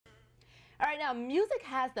All right, now music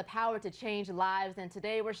has the power to change lives, and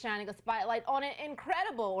today we're shining a spotlight on an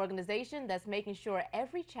incredible organization that's making sure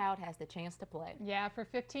every child has the chance to play. Yeah, for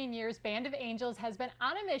 15 years, Band of Angels has been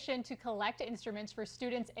on a mission to collect instruments for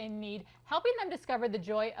students in need, helping them discover the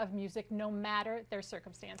joy of music no matter their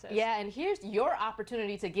circumstances. Yeah, and here's your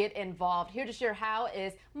opportunity to get involved. Here to share how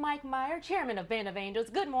is Mike Meyer, chairman of Band of Angels.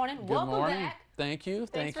 Good morning. Good morning. Back. Thank you.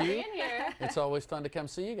 Thanks for being here. It's always fun to come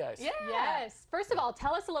see you guys. Yeah. Yes. First of all,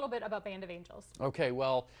 tell us a little bit about Band of Angels. Okay,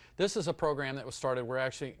 well, this is a program that was started. We're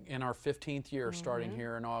actually in our 15th year starting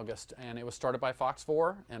here in August, and it was started by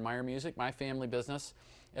Fox4 and Meyer Music, my family business,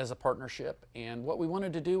 as a partnership. And what we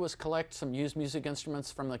wanted to do was collect some used music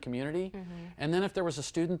instruments from the community. And then if there was a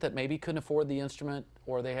student that maybe couldn't afford the instrument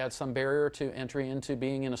or they had some barrier to entry into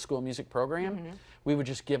being in a school music program, we would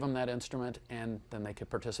just give them that instrument and then they could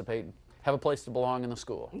participate and have a place to belong in the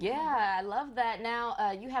school. Yeah, I love that.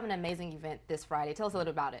 Now, you have an amazing event this Friday. Tell us a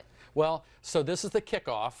little about it. Well, so this is the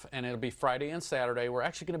kickoff, and it'll be Friday and Saturday. We're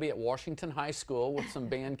actually going to be at Washington High School with some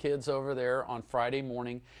band kids over there on Friday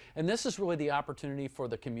morning. And this is really the opportunity for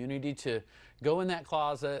the community to go in that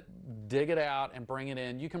closet, dig it out, and bring it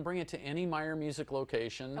in. You can bring it to any Meyer Music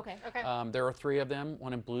location. Okay. There are 3 of them,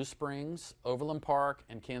 one in Blue Springs, Overland Park,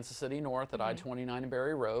 and Kansas City North at I-29 and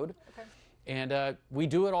Berry Road. And we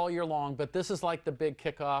do it all year long, but this is like the big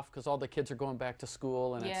kickoff because all the kids are going back to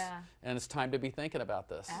school, and it's time to be thinking about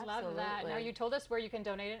this. Love that. Now, you told us where you can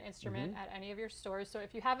donate an instrument at any of your stores, so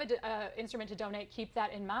if you have an instrument to donate, keep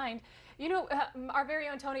that in mind. You know, our very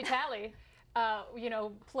own Tony Talley, you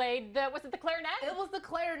know, played was it the clarinet? It was the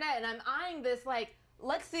clarinet, and I'm eyeing this like,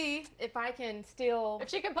 let's see if I can still... If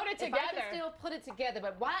she can put it together. If I can still put it together.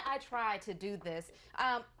 But why I try to do this,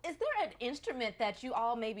 is there an instrument that you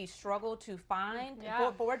all maybe struggle to find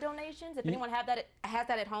for donations? If anyone has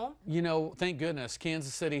that at home? You know, thank goodness,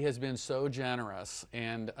 Kansas City has been so generous.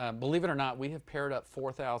 And believe it or not, we have paired up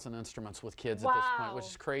 4,000 instruments with kids at this point, which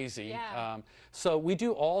is crazy. So we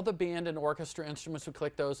do all the band and orchestra instruments. We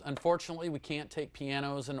collect those. Unfortunately, we can't take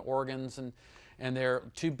pianos and organs, and they're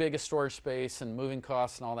too big a storage space and moving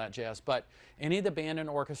costs and all that jazz. But any of the band and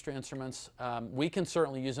orchestra instruments, we can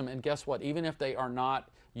certainly use them. And guess what? Even if they are not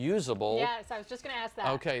usable. Yes, I was just going to ask that.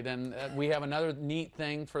 Okay, then we have another neat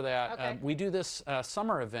thing for that. We do this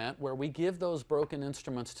summer event where we give those broken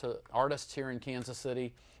instruments to artists here in Kansas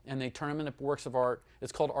City, and they turn them into works of art.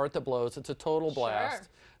 It's called Art That Blows. It's a total blast.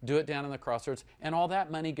 Do it down in the Crossroads, and all that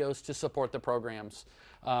money goes to support the programs.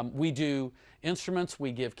 We do instruments.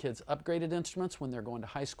 We give kids upgraded instruments when they're going to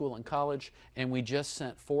high school and college, and we just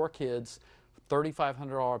sent 4 kids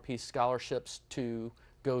 $3,500 a piece scholarships to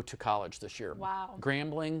go to college this year. Wow.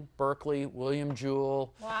 Grambling, Berkeley, William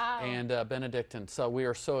Jewell, and Benedictine. So we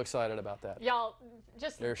are so excited about that. Y'all,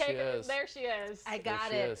 just there she is. There she is. I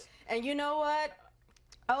got it. And you know what?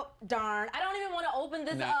 Oh, darn. I don't even want to open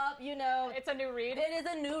this up, you know. It's a new read. It is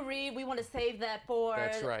a new read. We want to save that for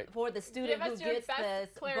for the student who gets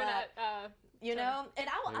this. Clarinet, you know, and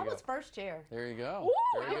I was first chair. There you go. Ooh,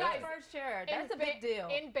 I was first chair. That's a big deal.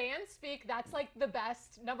 In band speak, that's like the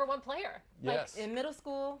best #1 player. Yes. Like in middle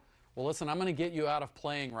school. Well, listen, I'm going to get you out of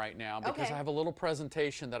playing right now because I have a little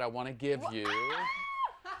presentation that I want to give you.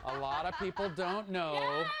 A lot of people don't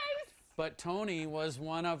know. But Tony was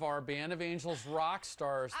one of our Band of Angels rock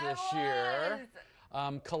stars this year.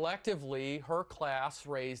 Collectively, her class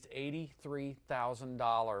raised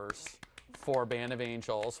 $83,000 for Band of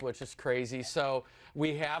Angels, which is crazy. So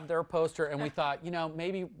we have their poster, and we thought, you know,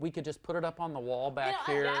 maybe we could just put it up on the wall back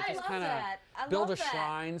here. Just kind of build a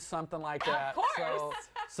shrine, something like that. Of course.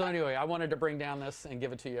 So anyway, I wanted to bring down this and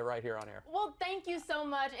give it to you right here on air. Well, thank you so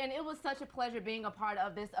much, and it was such a pleasure being a part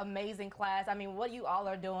of this amazing class. I mean, what you all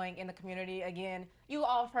are doing in the community, again, you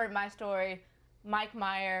all have heard my story. Mike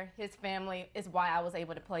Meyer, his family, is why I was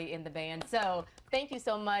able to play in the band. So thank you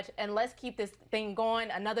so much, and let's keep this thing going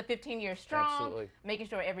another 15 years strong, making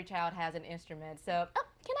sure every child has an instrument. So,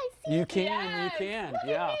 can I see you? Can, you can, Look at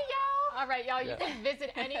me, y'all. All right, y'all, you can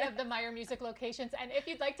visit any of the Meyer Music locations, and if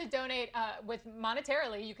you'd like to donate with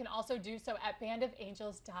monetarily, you can also do so at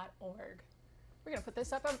bandofangels.org. We're going to put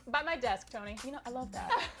this up by my desk, Tony. You know, I love that.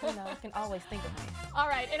 You know, I can always think of me. All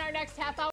right, in our next half hour,